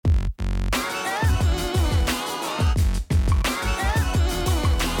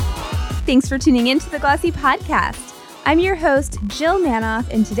thanks for tuning in to the Glossy Podcast. I'm your host, Jill Manoff,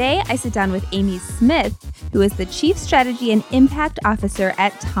 and today I sit down with Amy Smith, who is the Chief Strategy and Impact Officer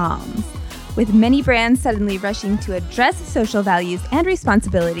at TOMS. With many brands suddenly rushing to address social values and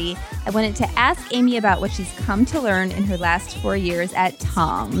responsibility, I wanted to ask Amy about what she's come to learn in her last 4 years at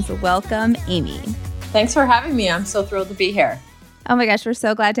TOMS. Welcome, Amy. Thanks for having me. I'm so thrilled to be here. Oh my gosh, we're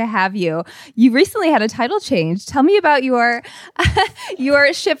so glad to have you. You recently had a title change. Tell me about your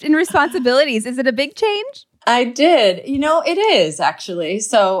your shift in responsibilities. Is it a big change? I did. You know, it is actually.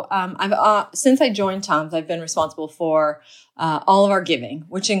 So I've since I joined TOMS, I've been responsible for all of our giving,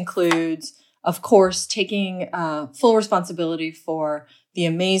 which includes, of course, taking full responsibility for the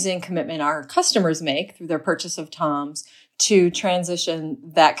amazing commitment our customers make through their purchase of TOMS to transition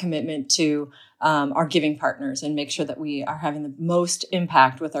that commitment to our giving partners and make sure that we are having the most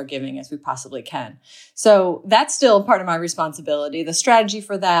impact with our giving as we possibly can. So that's still part of my responsibility. The strategy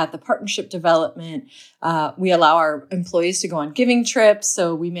for that, the partnership development, we allow our employees to go on giving trips.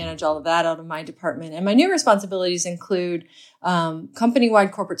 So we manage all of that out of my department. And my new responsibilities include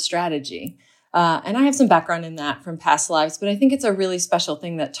company-wide corporate strategy. And I have some background in that from past lives, but I think it's a really special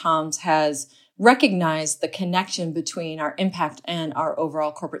thing that TOMS has recognized the connection between our impact and our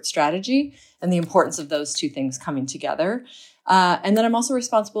overall corporate strategy and the importance of those two things coming together. And then I'm also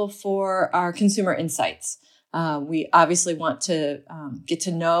responsible for our consumer insights. We obviously want to get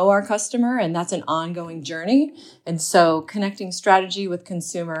to know our customer, and that's an ongoing journey. And so connecting strategy with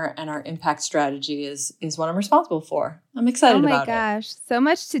consumer and our impact strategy is what I'm responsible for. I'm excited about it. Oh my gosh, so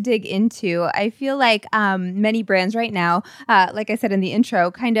much to dig into. I feel like many brands right now, like I said in the intro,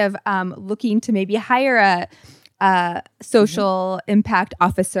 kind of looking to maybe hire a social impact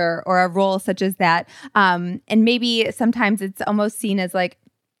officer or a role such as that. And maybe sometimes it's almost seen as like,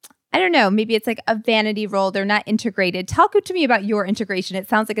 I don't know, maybe it's like a vanity role. They're not integrated. Talk to me about your integration. It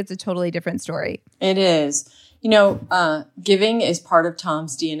sounds like it's a totally different story. It is. You know, giving is part of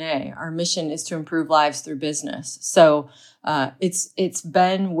TOMS DNA. Our mission is to improve lives through business. So it's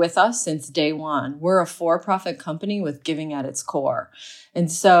been with us since day one. We're a for-profit company with giving at its core. And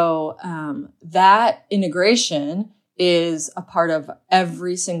so that integration is a part of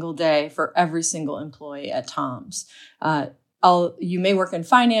every single day for every single employee at TOMS. You may work in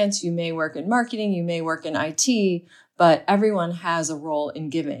finance, you may work in marketing, you may work in IT, but everyone has a role in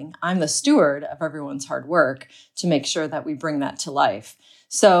giving. I'm the steward of everyone's hard work to make sure that we bring that to life.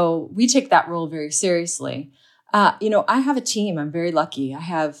 So we take that role very seriously. I have a team. I'm very lucky. I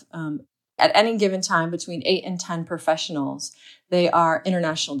have, at any given time, between 8 and 10 professionals. They are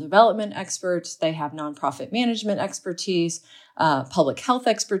international development experts. They have nonprofit management expertise, public health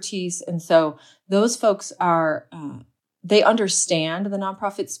expertise. And so those folks are, they understand the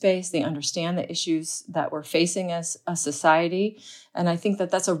nonprofit space. They understand the issues that we're facing as a society. And I think that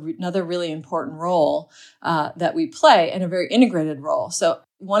that's another really important role that we play, and a very integrated role. So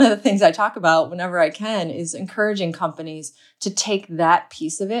one of the things I talk about whenever I can is encouraging companies to take that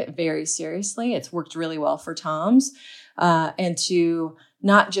piece of it very seriously. It's worked really well for TOMS, and to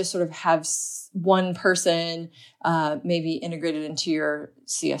not just sort of have one person maybe integrated into your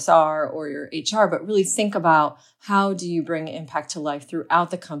CSR or your HR, but really think about how do you bring impact to life throughout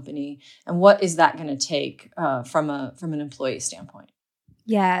the company, and what is that going to take from an employee standpoint?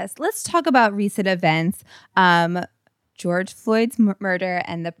 Yes, let's talk about recent events. George Floyd's murder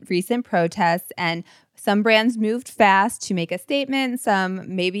and the recent protests, and some brands moved fast to make a statement.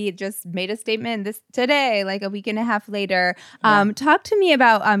 Some maybe just made a statement today, like a week and a half later. Yeah. Talk to me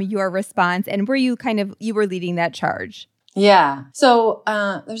about your response, and were you were leading that charge? Yeah. So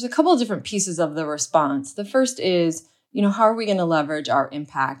there's a couple of different pieces of the response. The first is, how are we going to leverage our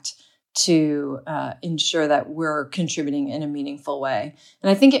impact to ensure that we're contributing in a meaningful way? And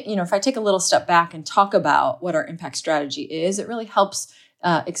I think, if I take a little step back and talk about what our impact strategy is, it really helps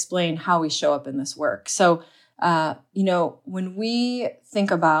explain how we show up in this work. So, when we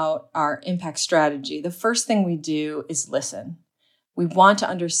think about our impact strategy, the first thing we do is listen. We want to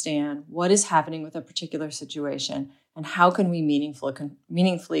understand what is happening with a particular situation and how can we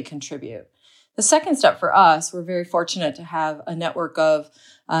meaningfully contribute. The second step for us, we're very fortunate to have a network of,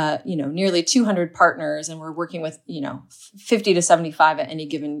 nearly 200 partners, and we're working with, 50 to 75 at any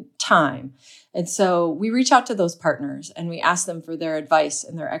given time. And so we reach out to those partners and we ask them for their advice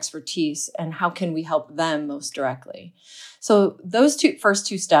and their expertise and how can we help them most directly. So those first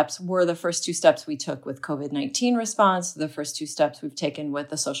two steps were the first two steps we took with COVID-19 response, the first two steps we've taken with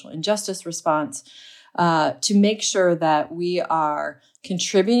the social injustice response, to make sure that we are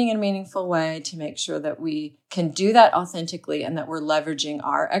contributing in a meaningful way, to make sure that we can do that authentically and that we're leveraging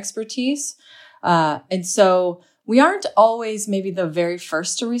our expertise. And so We aren't always maybe the very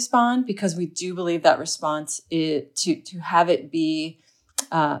first to respond, because we do believe that response is to have it be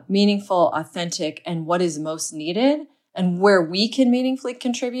meaningful, authentic, and what is most needed and where we can meaningfully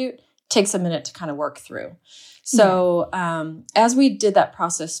contribute takes a minute to kind of work through. So as we did that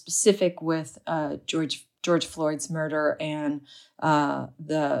process specific with George Floyd's murder and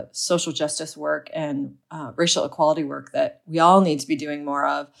the social justice work and racial equality work that we all need to be doing more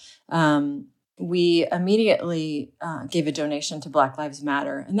of, we immediately gave a donation to Black Lives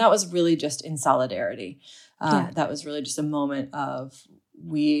Matter. And that was really just in solidarity. That was really just a moment of,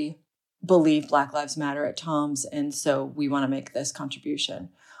 we believe Black Lives Matter at Tom's, and so we want to make this contribution.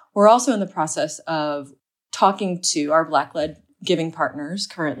 We're also in the process of talking to our Black-led giving partners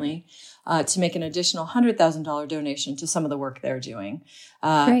currently to make an additional $100,000 donation to some of the work they're doing.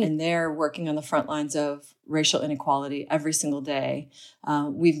 And they're working on the front lines of racial inequality every single day.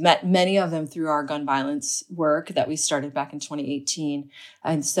 We've met many of them through our gun violence work that we started back in 2018.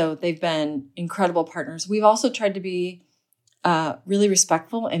 And so they've been incredible partners. We've also tried to be really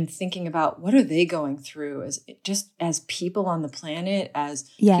respectful and thinking about what are they going through as people on the planet,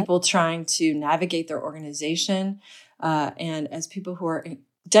 as people trying to navigate their organization, and as people who are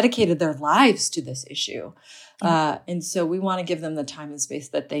dedicated their lives to this issue. And so we want to give them the time and space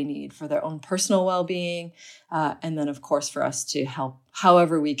that they need for their own personal well-being. And then, of course, for us to help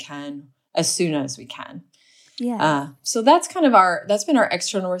however we can, as soon as we can. So that's that's been our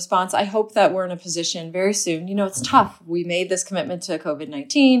external response. I hope that we're in a position very soon. It's tough. We made this commitment to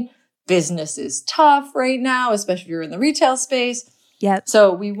COVID-19. Business is tough right now, especially if you're in the retail space.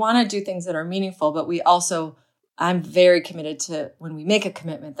 So we want to do things that are meaningful, but I'm very committed to, when we make a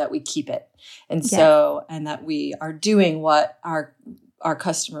commitment, that we keep it. And and that we are doing what our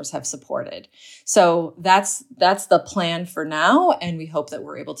customers have supported. So that's the plan for now. And we hope that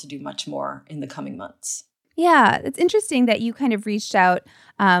we're able to do much more in the coming months. Yeah, it's interesting that you kind of reached out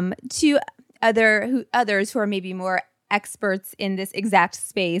to others who are maybe more experts in this exact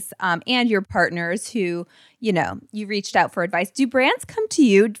space, and your partners who, you reached out for advice. Do brands come to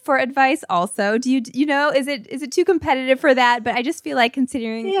you for advice also? Do is it too competitive for that? But I just feel like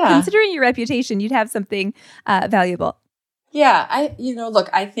considering your reputation, you'd have something valuable. Yeah,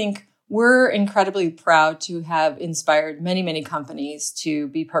 I think we're incredibly proud to have inspired many, many companies to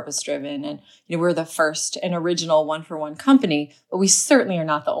be purpose-driven. And, we're the first and original one-for-one company, but we certainly are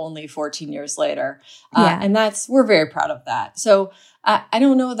not the only 14 years later. And we're very proud of that. So I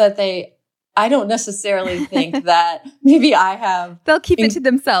don't know that I don't necessarily think that maybe I have. They'll keep it to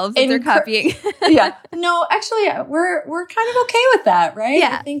themselves if they're copying. No, actually, we're kind of okay with that, right?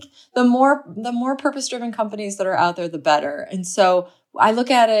 Yeah. I think the more purpose-driven companies that are out there, the better. And so I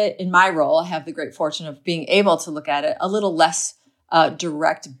look at it in my role. I have the great fortune of being able to look at it a little less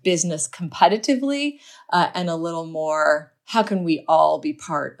direct business competitively, and a little more, how can we all be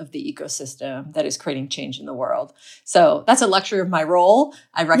part of the ecosystem that is creating change in the world? So that's a luxury of my role.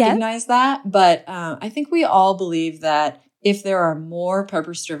 I recognize that. But I think we all believe that if there are more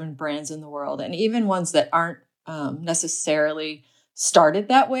purpose-driven brands in the world, and even ones that aren't necessarily started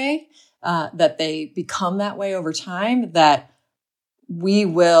that way, that they become that way over time, that we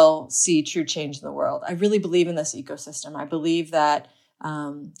will see true change in the world. I really believe in this ecosystem. I believe that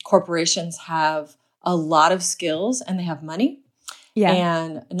corporations have a lot of skills and they have money.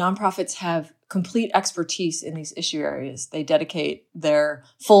 And nonprofits have complete expertise in these issue areas. They dedicate their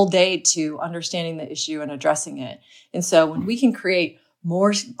full day to understanding the issue and addressing it. And so when we can create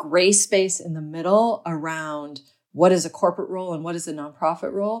more gray space in the middle around what is a corporate role and what is a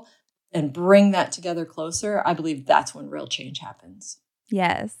nonprofit role, and bring that together closer, I believe that's when real change happens.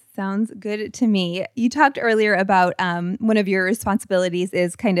 Yes, sounds good to me. You talked earlier about one of your responsibilities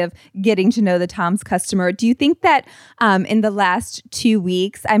is kind of getting to know the Tom's customer. Do you think that in the last 2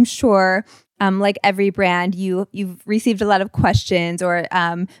 weeks, I'm sure like every brand, you've received a lot of questions, or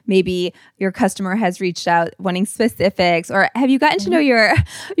maybe your customer has reached out wanting specifics, or have you gotten to know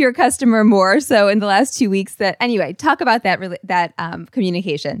your customer more so in the last 2 weeks? Anyway, talk about that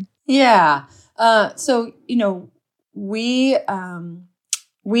communication. Yeah. So, we,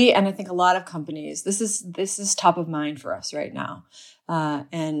 and I think a lot of companies, this is top of mind for us right now.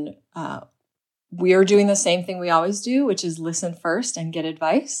 And we are doing the same thing we always do, which is listen first and get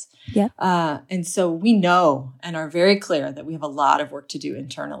advice. And so we know and are very clear that we have a lot of work to do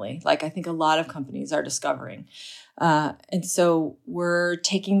internally. Like I think a lot of companies are discovering. And so we're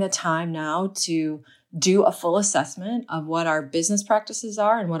taking the time now to do a full assessment of what our business practices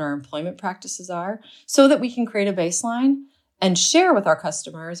are and what our employment practices are, so that we can create a baseline and share with our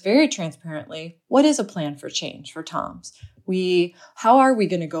customers very transparently, what is a plan for change for Tom's? How are we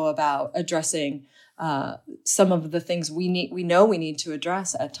going to go about addressing some of the things we know we need to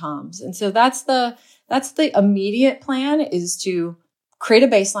address at Tom's? And so that's the immediate plan, is to create a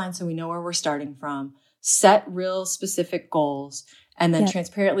baseline so we know where we're starting from, set real specific goals, and then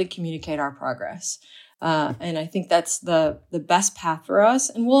transparently communicate our progress. And I think that's the best path for us.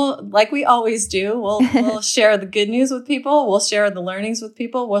 And we'll, like we always do, we'll share the good news with people. We'll share the learnings with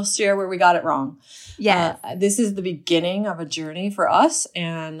people. We'll share where we got it wrong. Yeah. This is the beginning of a journey for us,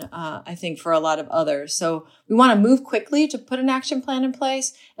 and I think for a lot of others. So we want to move quickly to put an action plan in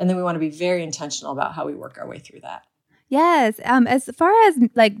place, and then we want to be very intentional about how we work our way through that. Yes. As far as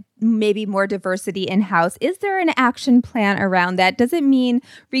like maybe more diversity in-house, is there an action plan around that? Does it mean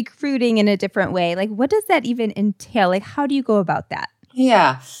recruiting in a different way? Like, what does that even entail? Like, how do you go about that?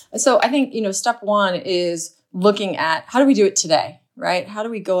 Yeah. So I think, step one is looking at how do we do it today, right? How do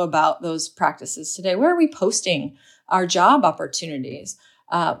we go about those practices today? Where are we posting our job opportunities?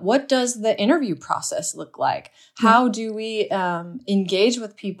 What does the interview process look like? How do we engage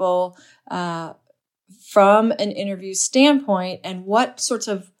with people from an interview standpoint, and what sorts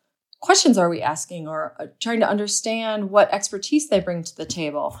of questions are we asking, or trying to understand what expertise they bring to the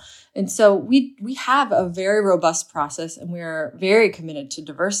table? And so we have a very robust process, and we're very committed to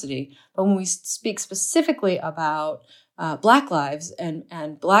diversity. But when we speak specifically about Black lives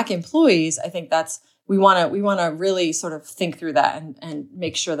and Black employees, I think we want to really sort of think through that and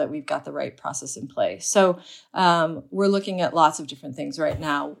make sure that we've got the right process in place. So we're looking at lots of different things right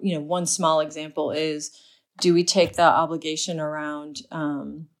now. One small example is, do we take the obligation around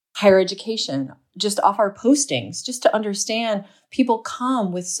higher education just off our postings, just to understand people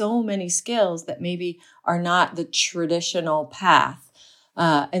come with so many skills that maybe are not the traditional path.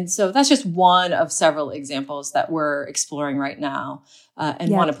 And so that's just one of several examples that we're exploring right now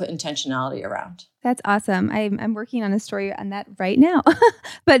and want to put intentionality around. That's awesome. I'm working on a story on that right now,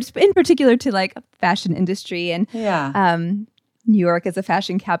 but in particular to like fashion industry and New York as a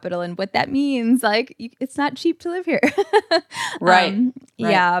fashion capital and what that means. Like, it's not cheap to live here. Right.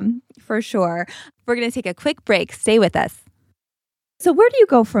 Yeah, for sure. We're going to take a quick break. Stay with us. So where do you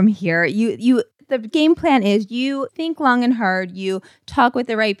go from here? The game plan is you think long and hard, you talk with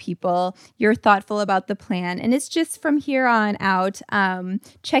the right people, you're thoughtful about the plan, and it's just from here on out,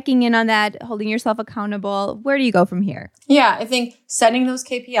 checking in on that, holding yourself accountable. Where do you go from here? Yeah, I think setting those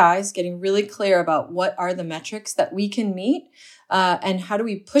KPIs, getting really clear about what are the metrics that we can meet, and how do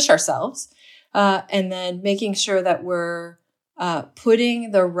we push ourselves, and then making sure that we're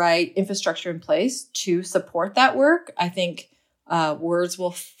putting the right infrastructure in place to support that work. I think words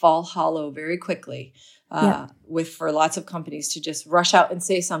will fall hollow very quickly for lots of companies to just rush out and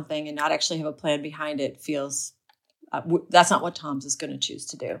say something and not actually have a plan behind it. Feels that's not what Tom's is going to choose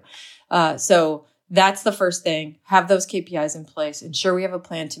to do. So that's the first thing. Have those KPIs in place. Ensure we have a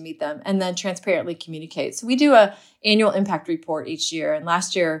plan to meet them, and then transparently communicate. So we do a annual impact report each year, and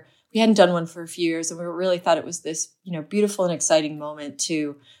last year we hadn't done one for a few years, and we really thought it was this beautiful and exciting moment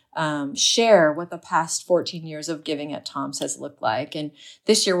to share what the past 14 years of giving at Tom's has looked like. And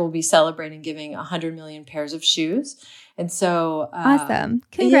this year we'll be celebrating giving 100 million pairs of shoes. And so, awesome.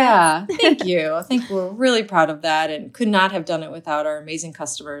 Congrats. Yeah, thank you. I think we're really proud of that, and could not have done it without our amazing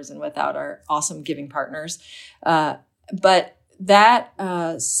customers and without our awesome giving partners. But that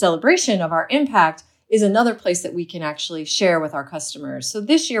celebration of our impact is another place that we can actually share with our customers. So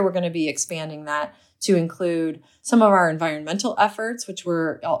this year we're going to be expanding that to include some of our environmental efforts, which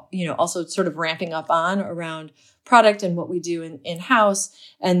we're also sort of ramping up on around product and what we do in-house,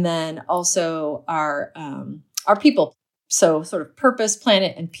 and then also our people. So sort of purpose,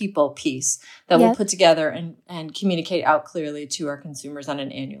 planet, and people piece that we'll put together and communicate out clearly to our consumers on an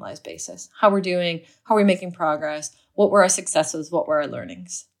annualized basis. How we're doing, how we're making progress, what were our successes, what were our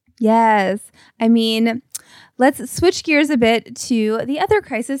learnings. Yes. I mean, let's switch gears a bit to the other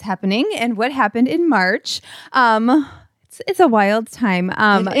crisis happening and what happened in March. It's a wild time.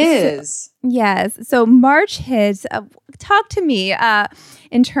 It is. Yes. So March hits. Talk to me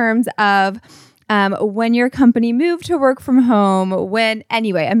in terms of when your company moved to work from home,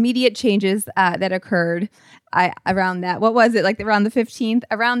 immediate changes that occurred around that. What was it, like around the 15th,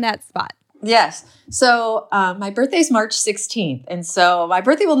 around that spot? Yes. So my birthday is March 16th. And so my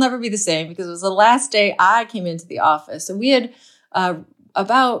birthday will never be the same because it was the last day I came into the office. And we had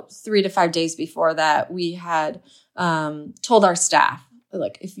about 3 to 5 days before that, we had told our staff,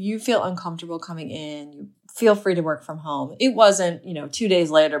 like, if you feel uncomfortable coming in, you feel free to work from home. It wasn't, 2 days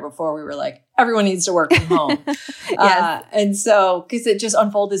later before we were like, everyone needs to work from home. And so, because it just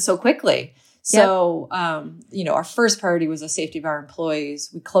unfolded so quickly. So, our first priority was the safety of our employees.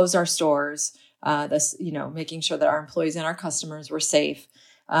 We closed our stores, making sure that our employees and our customers were safe.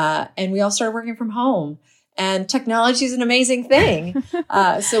 And we all started working from home. And technology is an amazing thing.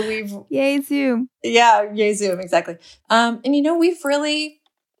 So we've... Yay, Zoom. Yeah, yay, Zoom, exactly. We've really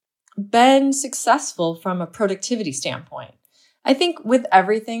been successful from a productivity standpoint. I think with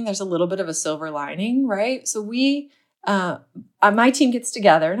everything, there's a little bit of a silver lining, right? So my team gets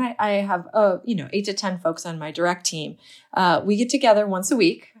together, and I have 8 to 10 folks on my direct team. We get together once a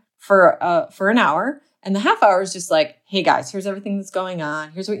week for an hour, and the half hour is just like, hey guys, here's everything that's going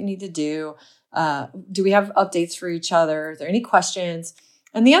on. Here's what you need to do. Do we have updates for each other? Are there any questions?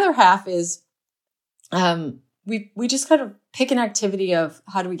 And the other half is we just kind of pick an activity of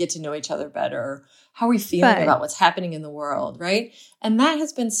how do we get to know each other better? How are we feeling about what's happening in the world, right? And that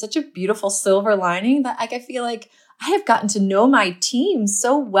has been such a beautiful silver lining that I feel like I have gotten to know my team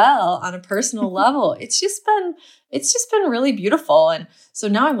so well on a personal level. It's just been really beautiful. And so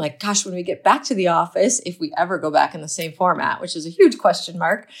now I'm like, gosh, when we get back to the office, if we ever go back in the same format, which is a huge question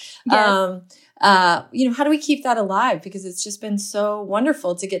mark, yes. How do we keep that alive? Because it's just been so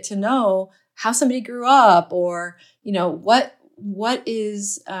wonderful to get to know how somebody grew up, or, what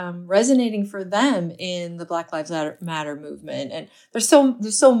is resonating for them in the Black Lives Matter movement. And there's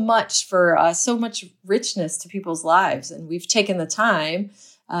so much for us, so much richness to people's lives. And we've taken the time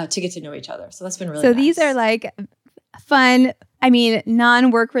to get to know each other. So that's been really nice. These are like fun,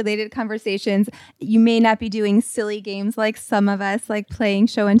 non-work related conversations. You may not be doing silly games like some of us, like playing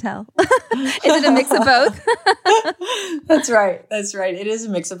show and tell. Is it a mix of both? That's right. It is a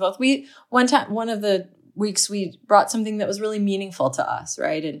mix of both. One of the weeks we brought something that was really meaningful to us,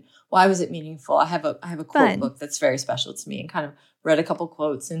 right? And why was it meaningful? I have a quote book that's very special to me, and kind of read a couple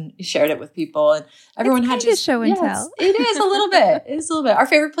quotes and shared it with people, and everyone had just show and tell. It is a little bit. It's a little bit. Our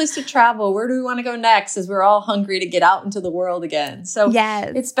favorite place to travel. Where do we want to go next? As we're all hungry to get out into the world again. So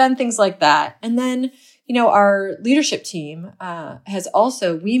yes. It's been things like that. And then, our leadership team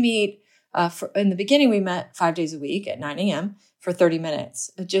we meet in the beginning. We met 5 days a week at 9 a.m. for 30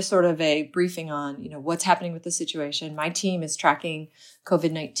 minutes, just sort of a briefing on, what's happening with the situation. My team is tracking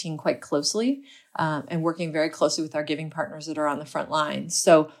COVID-19 quite closely and working very closely with our giving partners that are on the front lines.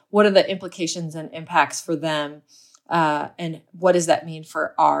 So what are the implications and impacts for them? And what does that mean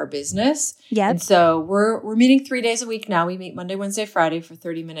for our business? Yeah. And so we're meeting 3 days a week now. We meet Monday, Wednesday, Friday for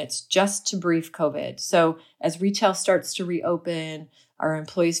 30 minutes just to brief COVID. So as retail starts to reopen, are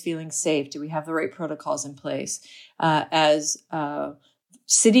employees feeling safe? Do we have the right protocols in place? As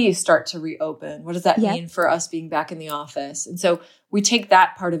cities start to reopen, what does that mean for us being back in the office? And so we take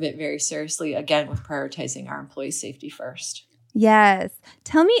that part of it very seriously, again, with prioritizing our employee safety first. Yes.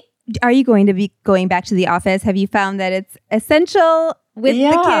 Tell me, are you going to be going back to the office? Have you found that it's essential with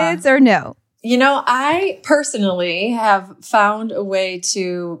the kids, or no? I personally have found a way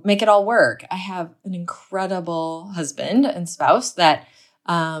to make it all work. I have an incredible husband and spouse that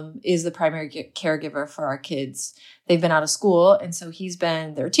is the primary caregiver for our kids. They've been out of school, and so he's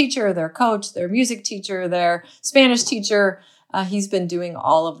been their teacher, their coach, their music teacher, their Spanish teacher. He's been doing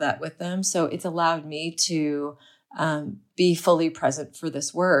all of that with them. So it's allowed me to be fully present for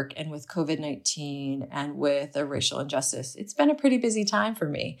this work. And with COVID-19 and with the racial injustice, it's been a pretty busy time for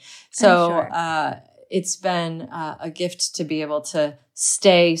me. So it's been a gift to be able to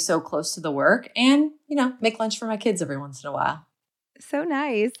stay so close to the work and, make lunch for my kids every once in a while. So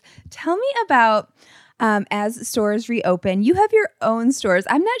nice. Tell me about, as stores reopen, you have your own stores.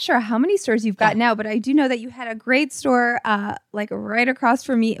 I'm not sure how many stores you've got now, but I do know that you had a great store right across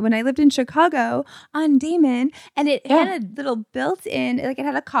from me when I lived in Chicago on Damon, and it had a little built-in, it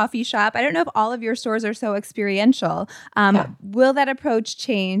had a coffee shop. I don't know if all of your stores are so experiential. Will that approach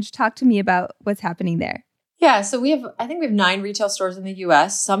change? Talk to me about what's happening there. Yeah, so I think we have 9 retail stores in the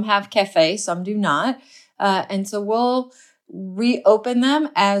U.S. Some have cafe, some do not. And so we'll reopen them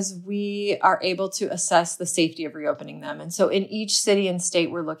as we are able to assess the safety of reopening them. And so in each city and state,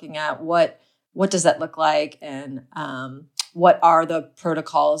 we're looking at what does that look like, and what are the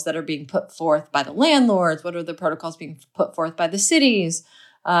protocols that are being put forth by the landlords? What are the protocols being put forth by the cities?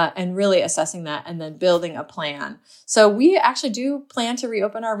 And really assessing that and then building a plan. So we actually do plan to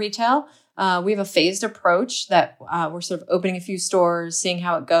reopen our retail. We have a phased approach that we're sort of opening a few stores, seeing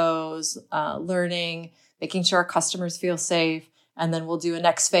how it goes, learning, making sure our customers feel safe, and then we'll do a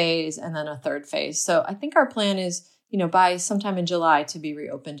next phase and then a third phase. So I think our plan is, by sometime in July to be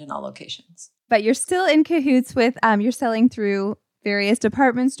reopened in all locations. But you're still in cahoots with, you're selling through various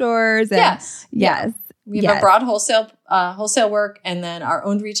department stores. And, yes. We have a broad wholesale work, and then our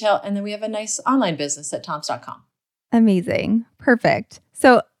own retail, and then we have a nice online business at toms.com. Amazing. Perfect.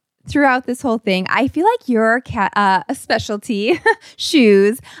 So throughout this whole thing, I feel like your a specialty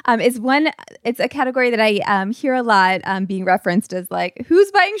shoes is one. It's a category that I hear a lot being referenced as like,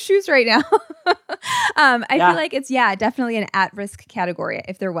 who's buying shoes right now? I feel like it's definitely an at-risk category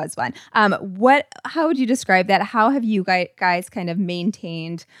if there was one. How would you describe that? How have you guys kind of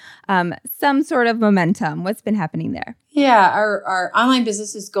maintained some sort of momentum? What's been happening there? Yeah, our online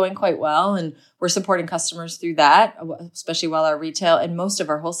business is going quite well, and we're supporting customers through that, especially while our retail and most of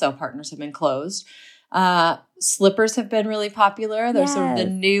our wholesale partners have been closed. Slippers have been really popular. They're sort of the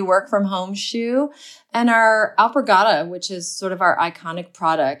new work from home shoe. And our Alpargata, which is sort of our iconic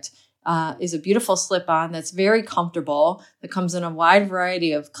product, is a beautiful slip-on that's very comfortable, that comes in a wide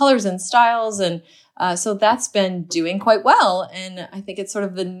variety of colors and styles. And so that's been doing quite well. And I think it's sort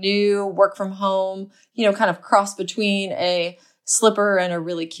of the new work from home, kind of cross between a slipper and a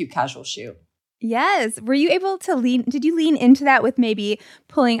really cute casual shoe. Yes. Were you able to did you lean into that with maybe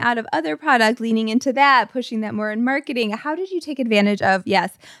pulling out of other product, leaning into that, pushing that more in marketing? How did you take advantage of,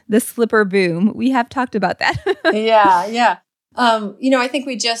 the slipper boom? We have talked about that. Yeah. I think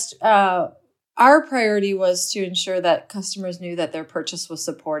we just, our priority was to ensure that customers knew that their purchase was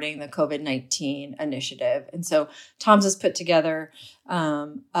supporting the COVID-19 initiative. And so Tom's has put together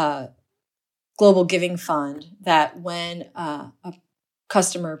a global giving fund that when a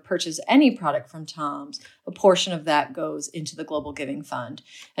customer purchases any product from Tom's, a portion of that goes into the global giving fund.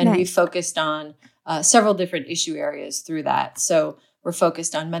 And we focused on several different issue areas through that. So we're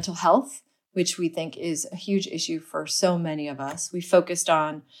focused on mental health, which we think is a huge issue for so many of us. We focused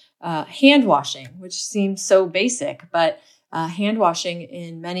on hand washing, which seems so basic, but hand washing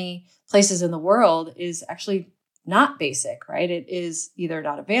in many places in the world is actually not basic, right? It is either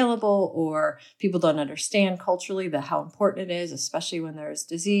not available or people don't understand culturally how important it is, especially when there's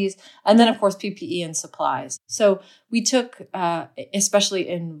disease. And then, of course, PPE and supplies. So we took, especially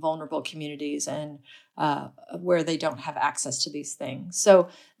in vulnerable communities and where they don't have access to these things. So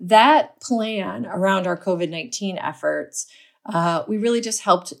that plan around our COVID-19 efforts, we really just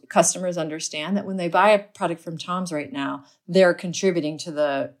helped customers understand that when they buy a product from Tom's right now, they're contributing to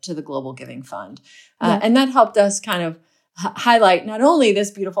the Global Giving Fund. And that helped us kind of highlight not only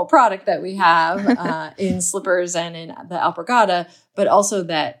this beautiful product that we have in slippers and in the Alpargata, but also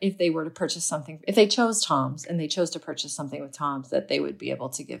that if they were to purchase something, if they chose Tom's and they chose to purchase something with Tom's, that they would be able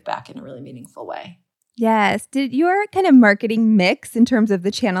to give back in a really meaningful way. Yes. Did your kind of marketing mix in terms of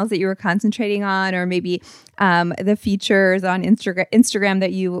the channels that you were concentrating on, or maybe the features on Instagram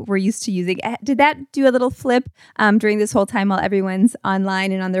that you were used to using, did that do a little flip during this whole time while everyone's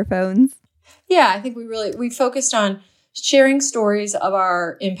online and on their phones? Yeah, I think we focused on sharing stories of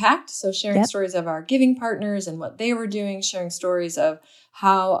our impact. So sharing stories of our giving partners and what they were doing, sharing stories of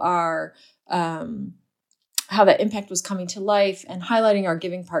how how that impact was coming to life, and highlighting our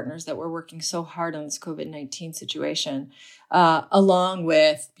giving partners that were working so hard on this COVID-19 situation, along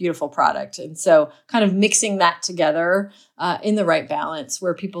with beautiful product. And so kind of mixing that together in the right balance,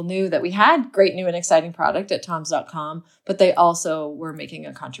 where people knew that we had great new and exciting product at toms.com, but they also were making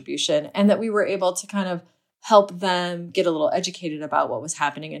a contribution, and that we were able to kind of help them get a little educated about what was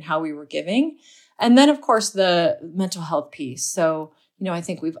happening and how we were giving. And then, of course, the mental health piece. So, I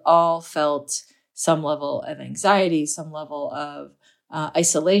think we've all felt some level of anxiety, some level of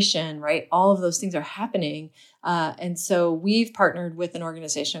isolation, right? All of those things are happening. And so we've partnered with an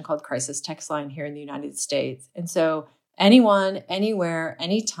organization called Crisis Text Line here in the United States. And so anyone, anywhere,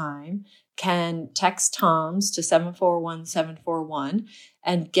 anytime can text Tom's to 741-741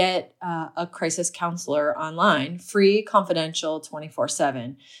 and get a crisis counselor online, free, confidential,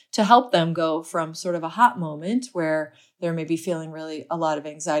 24/7, to help them go from sort of a hot moment where they're maybe feeling really a lot of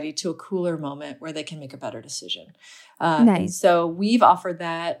anxiety to a cooler moment where they can make a better decision. Nice. And so we've offered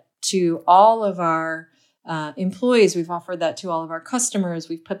that to all of our employees. We've offered that to all of our customers.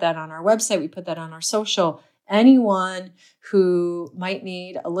 We've put that on our website. We put that on our social. Anyone who might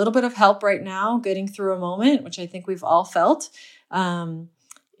need a little bit of help right now getting through a moment, which I think we've all felt,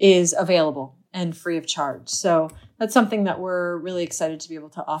 is available and free of charge. So that's something that we're really excited to be able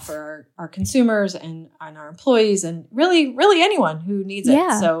to offer our consumers and our employees, and really anyone who needs it.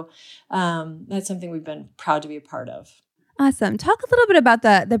 So that's something we've been proud to be a part of. Awesome. Talk a little bit about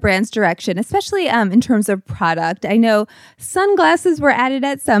the brand's direction, especially in terms of product. I know sunglasses were added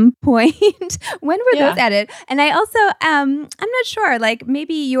at some point. When were those added? And I also, I'm not sure, like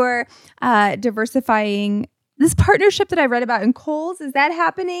maybe you're diversifying this partnership that I read about in Kohl's. Is that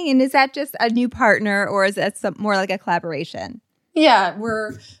happening? And is that just a new partner, or is that more like a collaboration? Yeah,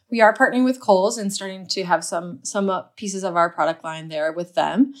 we are partnering with Kohl's and starting to have some pieces of our product line there with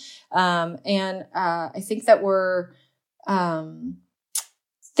them. And I think that we're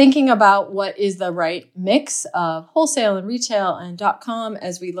thinking about what is the right mix of wholesale and retail and .com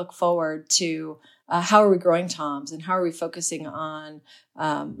as we look forward to how are we growing Tom's and how are we focusing on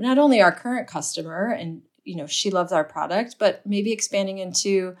not only our current customer and, she loves our product, but maybe expanding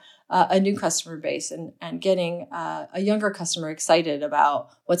into a new customer base and getting a younger customer excited about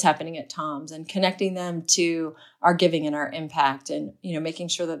what's happening at Tom's and connecting them to our giving and our impact and, making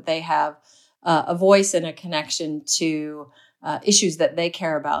sure that they have a voice and a connection to issues that they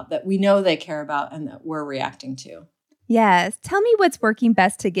care about, that we know they care about and that we're reacting to. Yes. Tell me what's working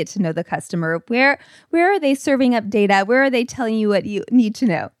best to get to know the customer. Where are they serving up data? Where are they telling you what you need to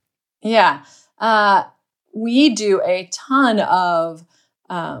know? Yeah. We do a ton of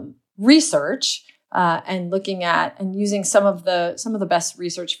research and looking at and using some of the best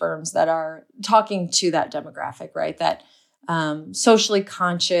research firms that are talking to that demographic, right? That socially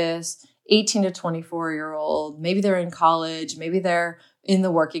conscious 18 to 24-year-old, maybe they're in college, maybe they're in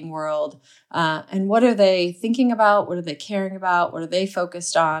the working world. And what are they thinking about? What are they caring about? What are they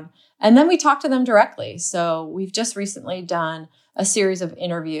focused on? And then we talk to them directly. So we've just recently done a series of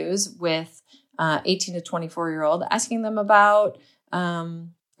interviews with 18 to 24-year-old, asking them about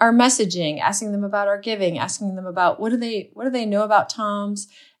our messaging, asking them about our giving, asking them about what do they know about Tom's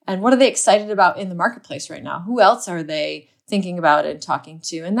and what are they excited about in the marketplace right now? Who else are they thinking about and talking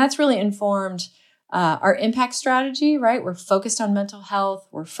to? And that's really informed our impact strategy, right? We're focused on mental health.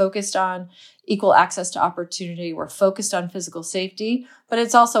 We're focused on equal access to opportunity. We're focused on physical safety, but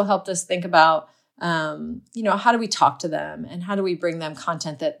it's also helped us think about, how do we talk to them and how do we bring them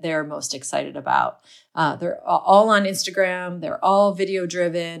content that they're most excited about? They're all on Instagram. They're all video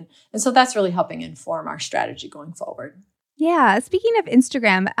driven. And so that's really helping inform our strategy going forward. Yeah. Speaking of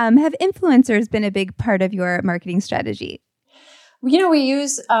Instagram, have influencers been a big part of your marketing strategy? We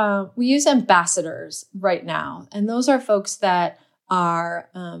use ambassadors right now, and those are folks that are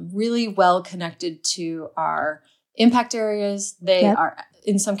really well connected to our impact areas. They are,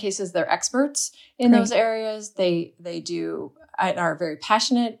 in some cases, they're experts in those areas. They do are very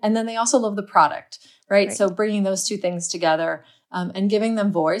passionate, and then they also love the product, right? So bringing those two things together and giving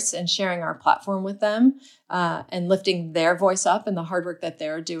them voice and sharing our platform with them and lifting their voice up and the hard work that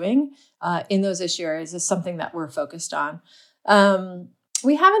they're doing in those issue areas is something that we're focused on.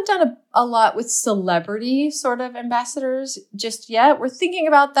 We haven't done a lot with celebrity sort of ambassadors just yet. We're thinking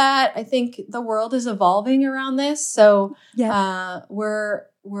about that. I think the world is evolving around this. So, we're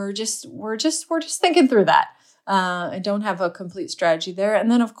just thinking through that. I don't have a complete strategy there. And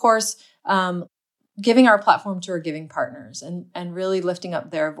then of course, giving our platform to our giving partners and really lifting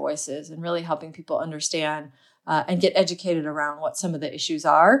up their voices and really helping people understand and get educated around what some of the issues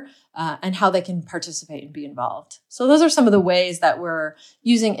are and how they can participate and be involved. So those are some of the ways that we're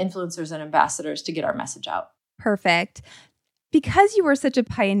using influencers and ambassadors to get our message out. Perfect. Because you were such a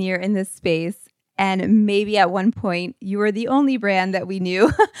pioneer in this space, and maybe at one point you were the only brand that we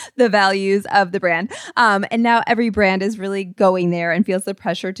knew the values of the brand. And now every brand is really going there and feels the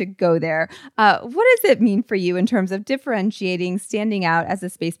pressure to go there. What does it mean for you in terms of differentiating, standing out as the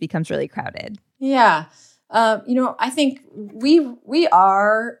space becomes really crowded? Yeah. I think we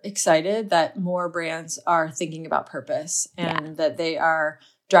are excited that more brands are thinking about purpose and that they are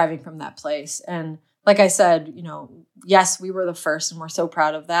driving from that place. And like I said, yes, we were the first and we're so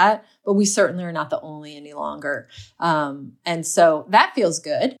proud of that, but we certainly are not the only any longer. And so that feels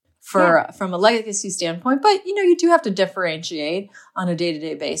good from a legacy standpoint, but you do have to differentiate on a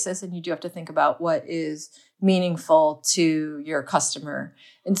day-to-day basis and you do have to think about what is meaningful to your customer.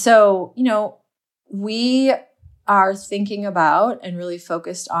 And so, we are thinking about and really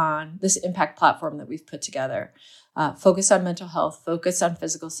focused on this impact platform that we've put together, focused on mental health, focused on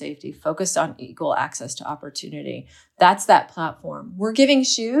physical safety, focused on equal access to opportunity. That's that platform. We're giving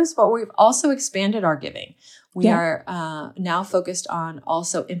shoes, but we've also expanded our giving. We are now focused on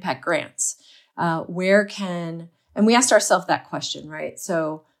also impact grants. And we asked ourselves that question, right?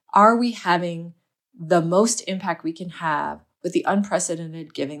 So are we having the most impact we can have with the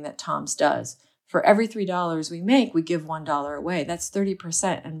unprecedented giving that Tom's does? For every $3 we make, we give $1 away. That's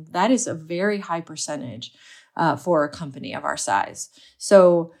 30%. And that is a very high percentage for a company of our size.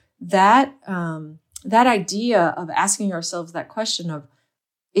 So that idea of asking ourselves that question of,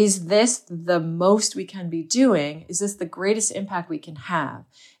 is this the most we can be doing? Is this the greatest impact we can have?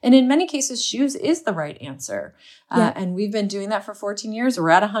 And in many cases, shoes is the right answer. And we've been doing that for 14 years. We're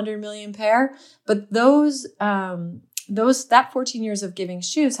at 100 million pair. But that 14 years of giving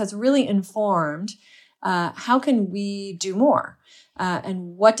shoes has really informed how can we do more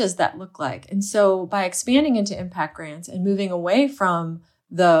and what does that look like? And so by expanding into impact grants and moving away from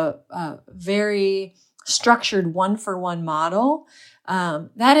the very structured one-for-one model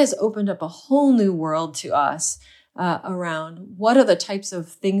that has opened up a whole new world to us around what are the types of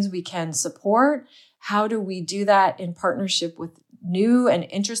things we can support. How do we do that in partnership with new and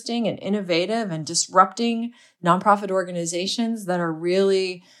interesting and innovative and disrupting nonprofit organizations that are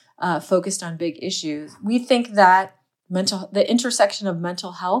really focused on big issues? We think that the intersection of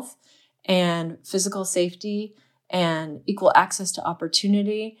mental health and physical safety and equal access to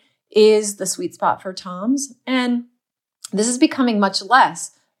opportunity is the sweet spot for TOMS. And this is becoming much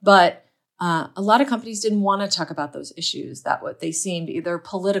less, but a lot of companies didn't want to talk about those issues, that what they seemed either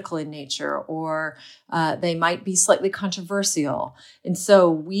political in nature or they might be slightly controversial. And so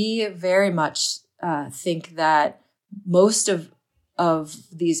we very much think that most of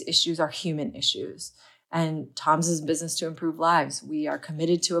these issues are human issues. And TOMS is business to improve lives. We are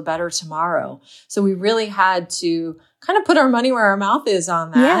committed to a better tomorrow. So we really had to kind of put our money where our mouth is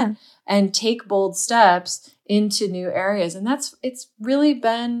on that and take bold steps into new areas. And it's really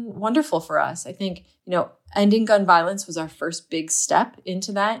been wonderful for us. I think, ending gun violence was our first big step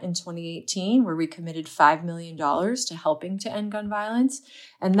into that in 2018, where we committed $5 million to helping to end gun violence.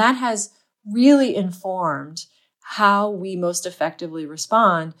 And that has really informed how we most effectively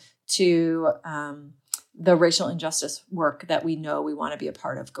respond to the racial injustice work that we know we want to be a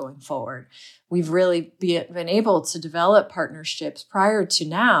part of going forward. We've really been able to develop partnerships prior to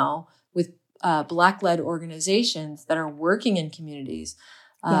now with Black-led organizations that are working in communities.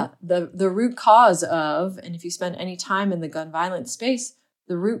 The root cause of, and if you spend any time in the gun violence space,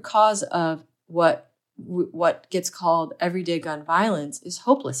 the root cause of what gets called everyday gun violence is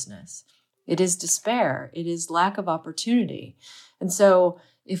hopelessness. It is despair. It is lack of opportunity. And so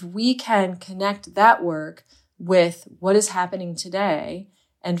if we can connect that work with what is happening today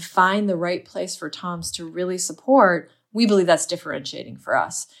and find the right place for TOMS to really support, we believe that's differentiating for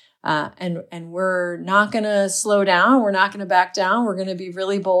us. And we're not going to slow down. We're not going to back down. We're going to be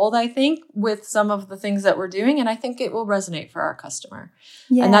really bold, I think, with some of the things that we're doing. And I think it will resonate for our customer.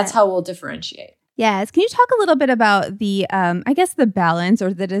 Yeah. And that's how we'll differentiate. Yes. Can you talk a little bit about the, the balance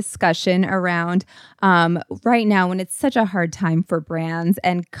or the discussion around right now when it's such a hard time for brands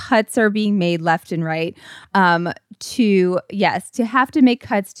and cuts are being made left and right, to have to make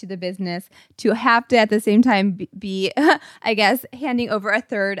cuts to the business, to have to at the same time be handing over a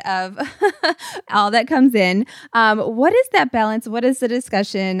third of all that comes in. What is that balance? What is the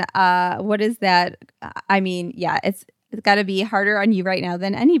discussion? What is that? It's got to be harder on you right now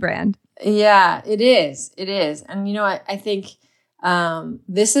than any brand. Yeah, it is. It is. And, I think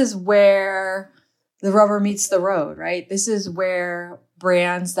this is where the rubber meets the road, right? This is where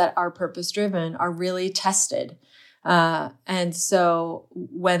brands that are purpose-driven are really tested. And so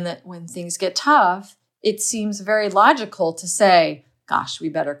when things get tough, it seems very logical to say, gosh, we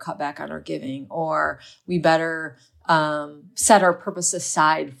better cut back on our giving, or we better set our purpose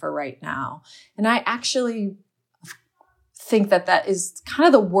aside for right now. And I actually think that is kind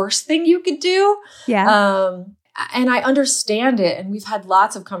of the worst thing you could do. Yeah. And I understand it. And we've had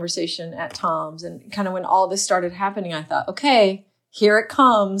lots of conversation at TOMS, and kind of when all this started happening, I thought, okay, here it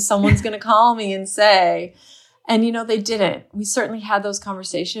comes. Someone's going to call me and say, and they didn't. We certainly had those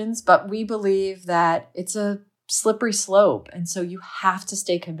conversations, but we believe that it's a slippery slope. And so you have to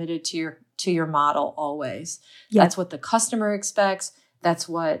stay committed to your model always. Yeah. That's what the customer expects. That's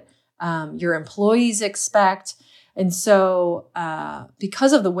what your employees expect. And so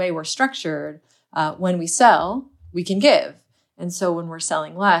because of the way we're structured, when we sell, we can give. And so when we're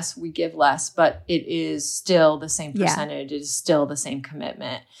selling less, we give less, but it is still the same percentage. Yeah. It is still the same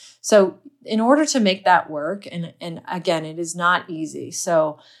commitment. So in order to make that work, and again, it is not easy.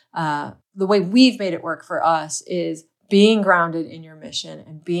 So the way we've made it work for us is being grounded in your mission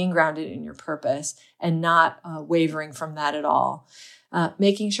and being grounded in your purpose and not wavering from that at all.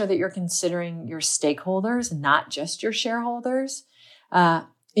 Making sure that you're considering your stakeholders, not just your shareholders.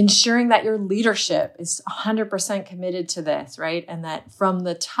 Ensuring that your leadership is 100% committed to this, right? And that from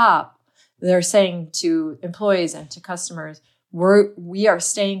the top, they're saying to employees and to customers, we are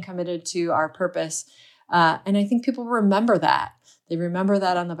staying committed to our purpose. And I think people remember that. They remember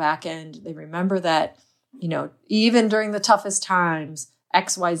that on the back end. They remember that, even during the toughest times,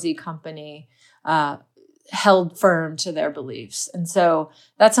 XYZ company held firm to their beliefs. And so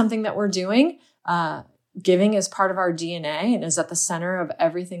that's something that we're doing. Giving is part of our DNA and is at the center of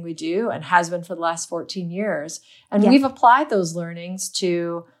everything we do and has been for the last 14 years. And we've applied those learnings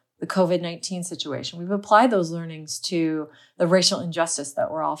to the COVID-19 situation. We've applied those learnings to the racial injustice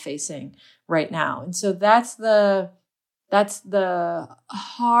that we're all facing right now. And so that's the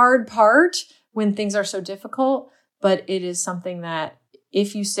hard part when things are so difficult, but it is something that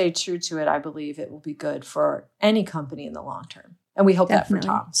if you stay true to it, I believe it will be good for any company in the long term. And we hope Definitely. that for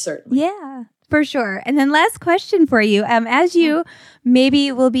Tom, certainly. Yeah, for sure. And then last question for you. As you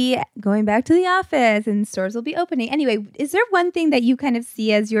maybe will be going back to the office and stores will be opening. Anyway, is there one thing that you kind of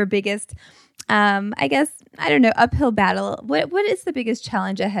see as your biggest, I guess, I don't know, uphill battle? What is the biggest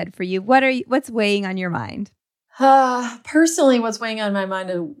challenge ahead for you? What's weighing on your mind? Personally, what's weighing on my mind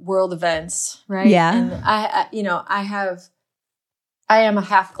are world events, right? Yeah. And I am a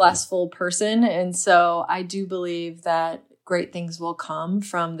half glass full person. And so I do believe that great things will come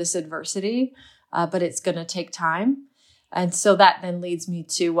from this adversity, but it's going to take time. And so that then leads me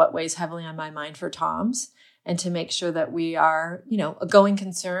to what weighs heavily on my mind for Tom's, and to make sure that we are, a going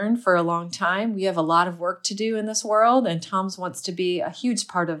concern for a long time. We have a lot of work to do in this world, and Tom's wants to be a huge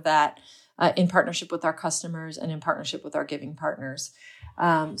part of that in partnership with our customers and in partnership with our giving partners.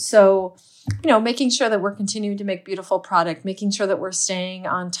 So, making sure that we're continuing to make beautiful product, making sure that we're staying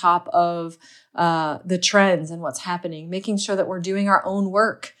on top of the trends and what's happening, making sure that we're doing our own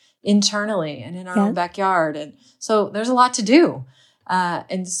work internally and in our own backyard. And so there's a lot to do.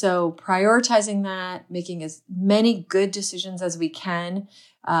 And so prioritizing that, making as many good decisions as we can,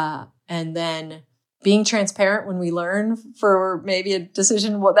 and then being transparent when we learn for maybe a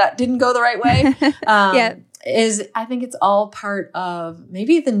decision that didn't go the right way, I think it's all part of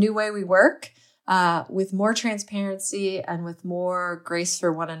maybe the new way we work, with more transparency and with more grace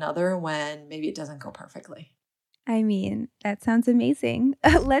for one another when maybe it doesn't go perfectly. I mean, that sounds amazing.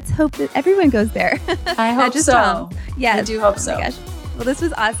 Let's hope that everyone goes there. I hope so. Tom. Yes. I do hope so. Oh my gosh. Well, this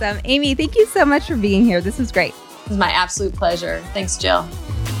was awesome. Amy, thank you so much for being here. This was great. It was my absolute pleasure. Thanks, Jill.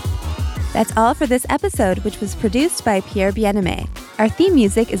 That's all for this episode, which was produced by Pierre Bien-Aimé. Our theme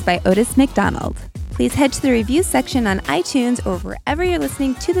music is by Otis McDonald. Please head to the review section on iTunes or wherever you're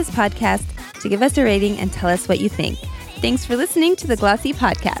listening to this podcast to give us a rating and tell us what you think. Thanks for listening to the Glossy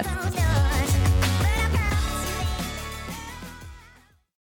Podcast.